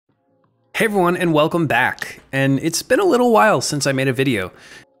Hey everyone, and welcome back. And it's been a little while since I made a video.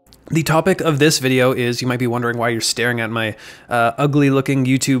 The topic of this video is, you might be wondering why you're staring at my ugly looking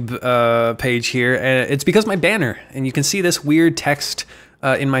YouTube page here. It's because my banner, and you can see this weird text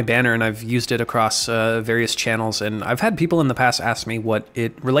in my banner, and I've used it across various channels, and I've had people in the past ask me what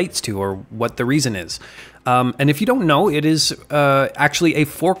it relates to or what the reason is. And if you don't know, it is actually a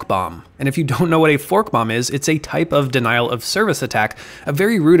fork bomb. And if you don't know what a fork bomb is, it's a type of denial of service attack, a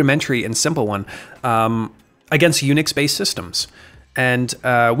very rudimentary and simple one, against Unix-based systems. And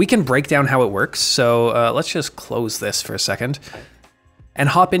we can break down how it works. So let's just close this for a second and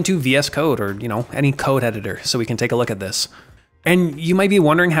hop into VS Code or, any code editor so we can take a look at this. And you might be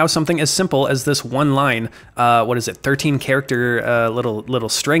wondering how something as simple as this one line, 13 character little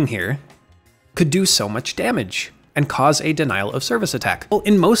string here, could do so much damage and cause a denial of service attack. Well,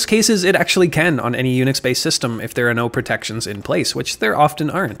 in most cases, it actually can on any Unix-based system if there are no protections in place, which there often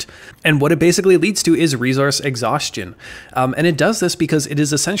aren't. And what it basically leads to is resource exhaustion. And it does this because it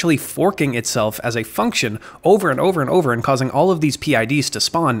is essentially forking itself as a function over and over and over and causing all of these PIDs to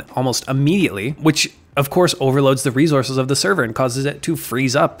spawn almost immediately, which of course overloads the resources of the server and causes it to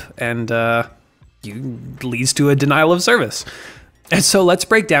freeze up and leads to a denial of service. And so let's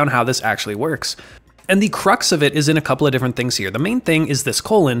break down how this actually works. And the crux of it is in a couple of different things here. The main thing is this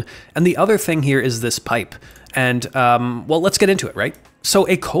colon, and the other thing here is this pipe. And, well, let's get into it, right? So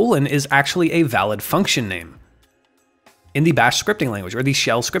a colon is actually a valid function name in the Bash scripting language, or the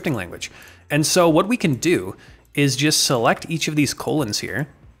shell scripting language. And so what we can do is just select each of these colons here.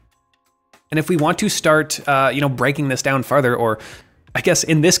 And if we want to start, breaking this down farther, or I guess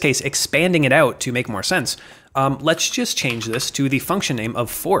in this case, expanding it out to make more sense, let's just change this to the function name of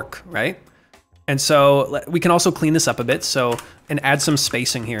fork, right? And so we can also clean this up a bit, and add some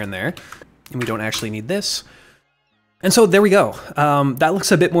spacing here and there. And we don't actually need this. And so there we go. That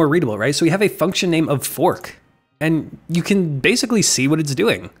looks a bit more readable, right? So we have a function name of fork, and you can basically see what it's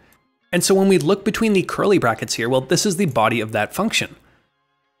doing. And so when we look between the curly brackets here, well, this is the body of that function.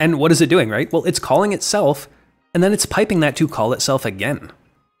 And what is it doing, right? Well, it's calling itself, and then it's piping that to call itself again.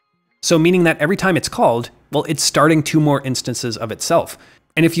 So meaning that every time it's called, well, it's starting two more instances of itself.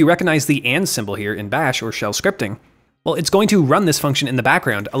 And if you recognize the and symbol here in Bash or shell scripting, well, it's going to run this function in the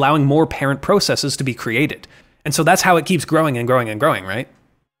background, allowing more parent processes to be created. And so that's how it keeps growing and growing and growing, right?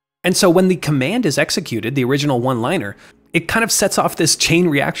 And so when the command is executed, the original one-liner, it kind of sets off this chain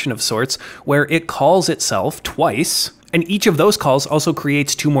reaction of sorts where it calls itself twice, and each of those calls also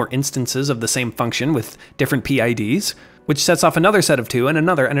creates two more instances of the same function with different PIDs, which sets off another set of two and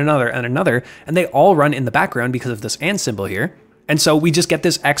another and another and another, and they all run in the background because of this and symbol here. And so we just get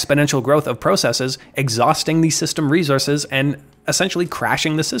this exponential growth of processes exhausting the system resources and essentially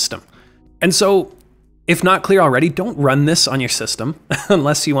crashing the system. And so, if not clear already, don't run this on your system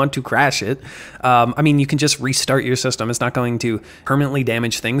unless you want to crash it. I mean, you can just restart your system. It's not going to permanently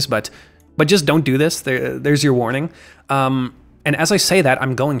damage things, but just don't do this. There's your warning. And as I say that,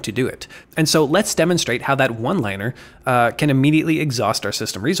 I'm going to do it. And so let's demonstrate how that one-liner can immediately exhaust our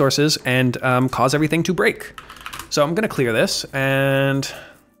system resources and cause everything to break. So I'm going to clear this, and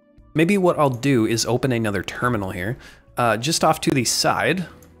maybe what I'll do is open another terminal here, just off to the side.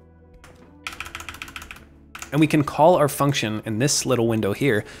 And we can call our function in this little window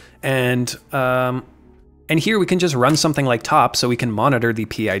here. And here we can just run something like top so we can monitor the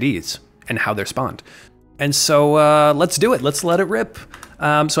PIDs and how they're spawned. And so let's do it. Let's let it rip.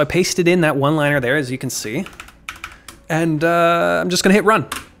 So I pasted in that one-liner there, as you can see. And I'm just going to hit run.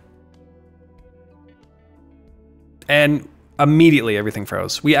 And immediately everything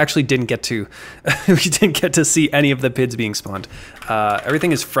froze. We actually didn't get to see any of the PIDs being spawned.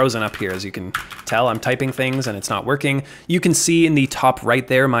 Everything is frozen up here, as you can tell. I'm typing things and it's not working. You can see in the top right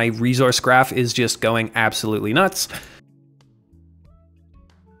there, my resource graph is just going absolutely nuts.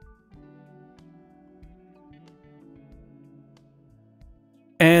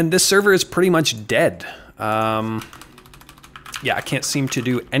 And this server is pretty much dead. Yeah, I can't seem to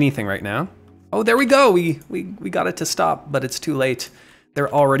do anything right now. Oh, there we go. We got it to stop, but it's too late.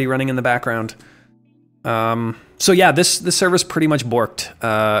 They're already running in the background. So yeah, this server's pretty much borked,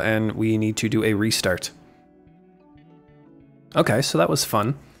 and we need to do a restart. Okay, so that was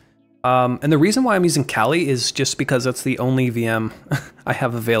fun. And the reason why I'm using Kali is just because that's the only VM I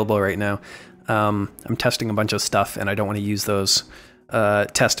have available right now. I'm testing a bunch of stuff, and I don't want to use those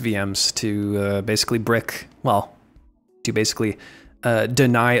test VMs to basically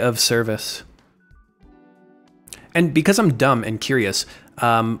deny of service. And because I'm dumb and curious,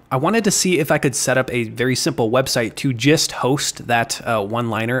 I wanted to see if I could set up a very simple website to just host that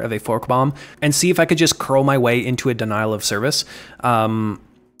one-liner of a fork bomb and see if I could just curl my way into a denial of service.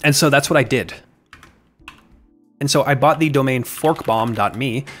 And so that's what I did. And so I bought the domain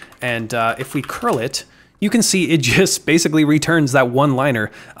forkbomb.me, and if we curl it, you can see it just basically returns that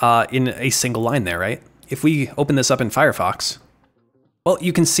one-liner in a single line there, right? If we open this up in Firefox, well,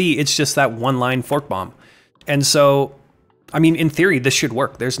 you can see it's just that one-line fork bomb. And so, I mean, in theory, this should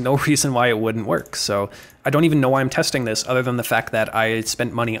work. There's no reason why it wouldn't work. So I don't even know why I'm testing this other than the fact that I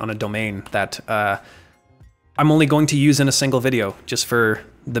spent money on a domain that I'm only going to use in a single video just for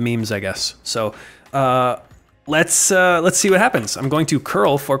the memes, I guess. So let's see what happens. I'm going to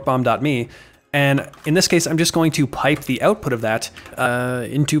curl forkbomb.me, and in this case, I'm just going to pipe the output of that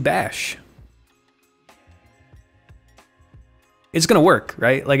into bash. It's gonna work,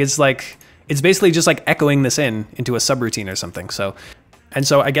 right? Like it's basically just like echoing this into a subroutine or something. So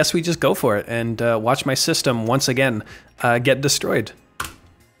I guess we just go for it and watch my system once again get destroyed.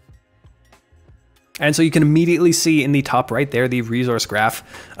 And so you can immediately see in the top right there, the resource graph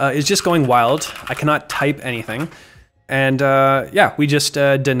is just going wild. I cannot type anything. And yeah, we just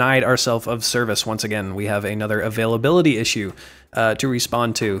denied ourselves of service once again. We have another availability issue to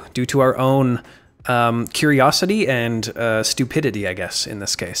respond to due to our own curiosity and stupidity, I guess, in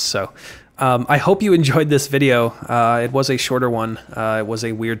this case. So I hope you enjoyed this video. It was a shorter one. It was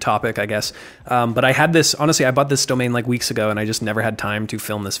a weird topic, I guess. But I had this, honestly, I bought this domain like weeks ago and I just never had time to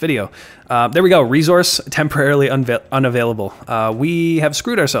film this video. There we go. Resource temporarily unavailable. We have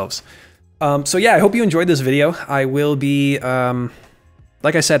screwed ourselves. So yeah, I hope you enjoyed this video. I will be,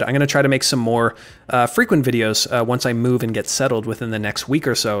 like I said, I'm going to try to make some more frequent videos once I move and get settled within the next week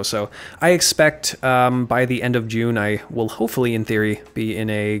or so. So I expect by the end of June, I will hopefully, in theory, be in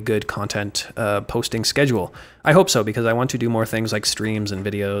a good content posting schedule. I hope so, because I want to do more things like streams and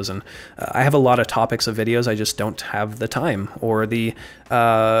videos. And I have a lot of topics of videos. I just don't have the time or the,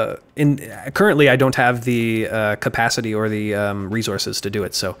 currently I don't have the capacity or the resources to do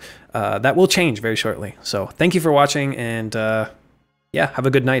it. So that will change very shortly. So thank you for watching, and yeah, have a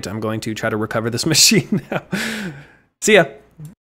good night. I'm going to try to recover this machine now. See ya.